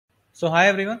So hi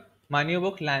everyone, my new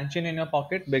book Langchain in Your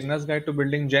Pocket, Beginner's Guide to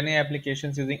Building Gen AI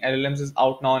Applications Using LLMs is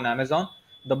out now on Amazon.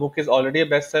 The book is already a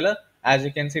bestseller. As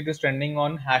you can see, it is trending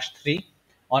on #3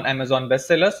 on Amazon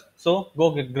bestsellers. So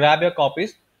go grab your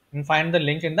copies and find the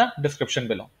link in the description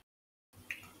below.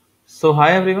 So hi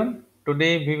everyone,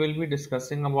 today we will be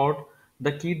discussing about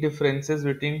the key differences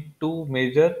between two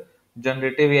major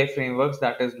generative AI frameworks,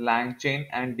 that is Langchain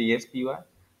and DSPy.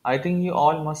 I think you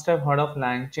all must have heard of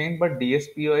Langchain, but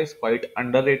DSPy is quite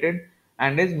underrated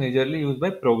and is majorly used by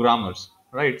programmers.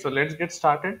 Right, so let's get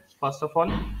started. First of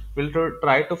all, we'll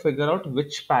try to figure out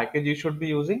which package you should be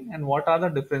using and what are the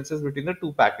differences between the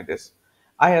two packages.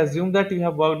 I assume that you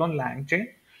have worked on Langchain.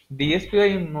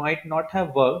 DSPI might not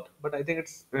have worked, but I think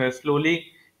it's slowly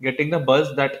getting the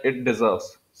buzz that it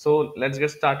deserves. So let's get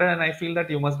started. And I feel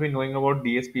that you must be knowing about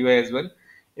DSPY as well.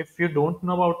 If you don't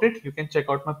know about it, you can check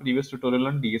out my previous tutorial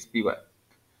on DSPY.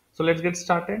 So let's get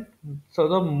started. So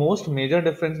the most major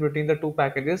difference between the two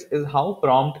packages is how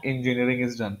prompt engineering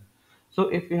is done. So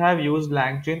if you have used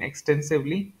LangChain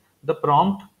extensively, the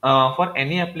prompt for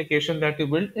any application that you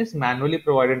build is manually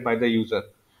provided by the user.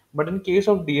 But in case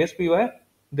of DSPY,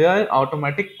 there are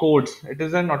automatic codes. It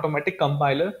is an automatic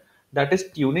compiler that is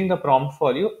tuning the prompt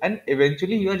for you, and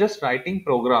eventually you are just writing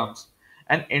programs.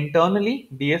 And internally,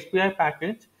 DSPI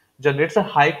package generates a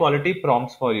high quality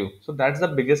prompts for you. So that's the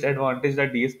biggest advantage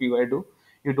that DSPy do.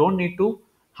 You don't need to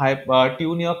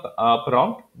tune your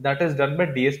prompt. That is done by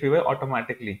DSPy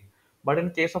automatically. But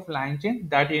in case of LangChain,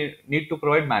 that you need to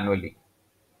provide manually.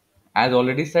 As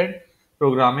already said,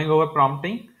 programming over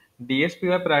prompting,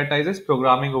 DSPy prioritizes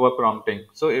programming over prompting.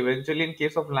 So eventually, in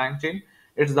case of LangChain,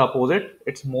 it's the opposite.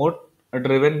 It's more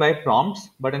driven by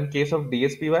prompts, but in case of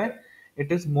DSPy, it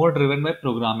is more driven by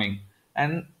programming.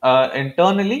 And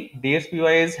internally,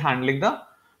 DSPy is handling the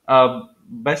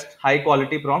best high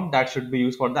quality prompt that should be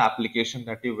used for the application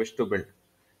that you wish to build.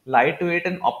 Lightweight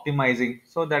and optimizing.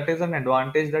 So that is an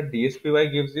advantage that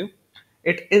DSPy gives you.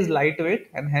 It is lightweight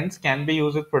and hence can be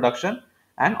used with production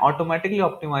and automatically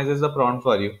optimizes the prompt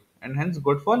for you and hence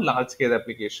good for large scale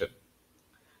application.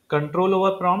 Control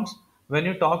over prompts. When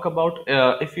you talk about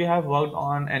if you have worked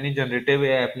on any generative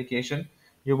AI application,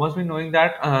 you must be knowing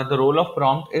that the role of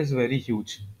prompt is very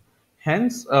huge.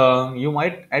 Hence, you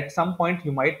might at some point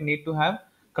you might need to have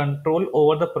control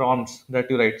over the prompts that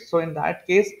you write. So in that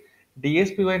case,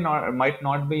 might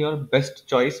not be your best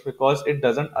choice because it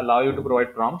doesn't allow you to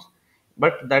provide prompts.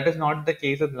 But that is not the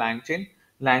case with LangChain.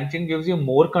 LangChain gives you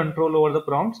more control over the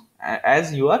prompts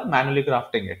as you are manually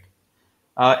crafting it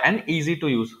and easy to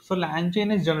use. So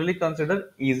LangChain is generally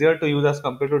considered easier to use as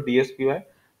compared to DSPy.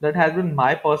 That has been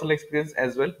my personal experience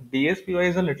as well. DSPy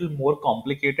is a little more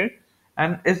complicated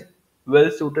and is well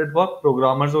suited for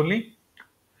programmers only.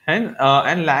 And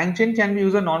LangChain can be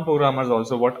used for non-programmers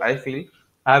also. What I feel,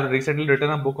 I have recently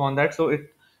written a book on that, so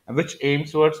it which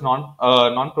aims towards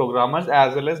non-programmers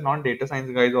as well as non-data science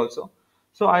guys also.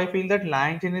 So I feel that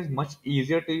LangChain is much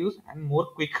easier to use and more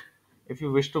quick if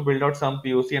you wish to build out some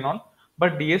POC and all.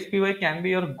 But DSPy can be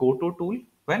your go-to tool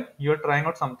when you're trying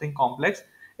out something complex.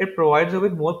 It provides you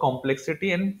with more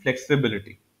complexity and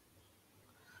flexibility.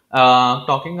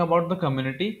 Talking about the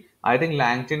community, I think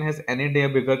LangChain has any day a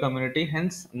bigger community,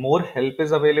 hence more help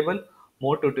is available,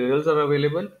 more tutorials are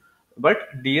available. But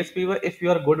DSPy, if you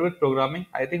are good with programming,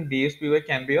 I think DSPy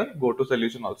can be your go-to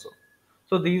solution also.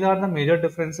 So these are the major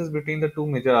differences between the two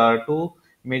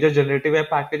major generative AI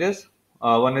packages.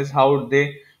 One is how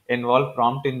they involve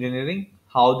prompt engineering,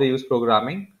 how they use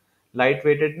programming,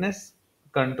 lightweightedness,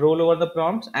 control over the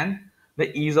prompts, and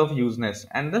the ease of useness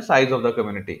and the size of the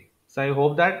community. So I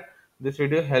hope that this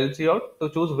video helps you out to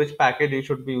choose which package you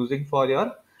should be using for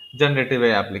your generative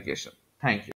AI application. Thank you.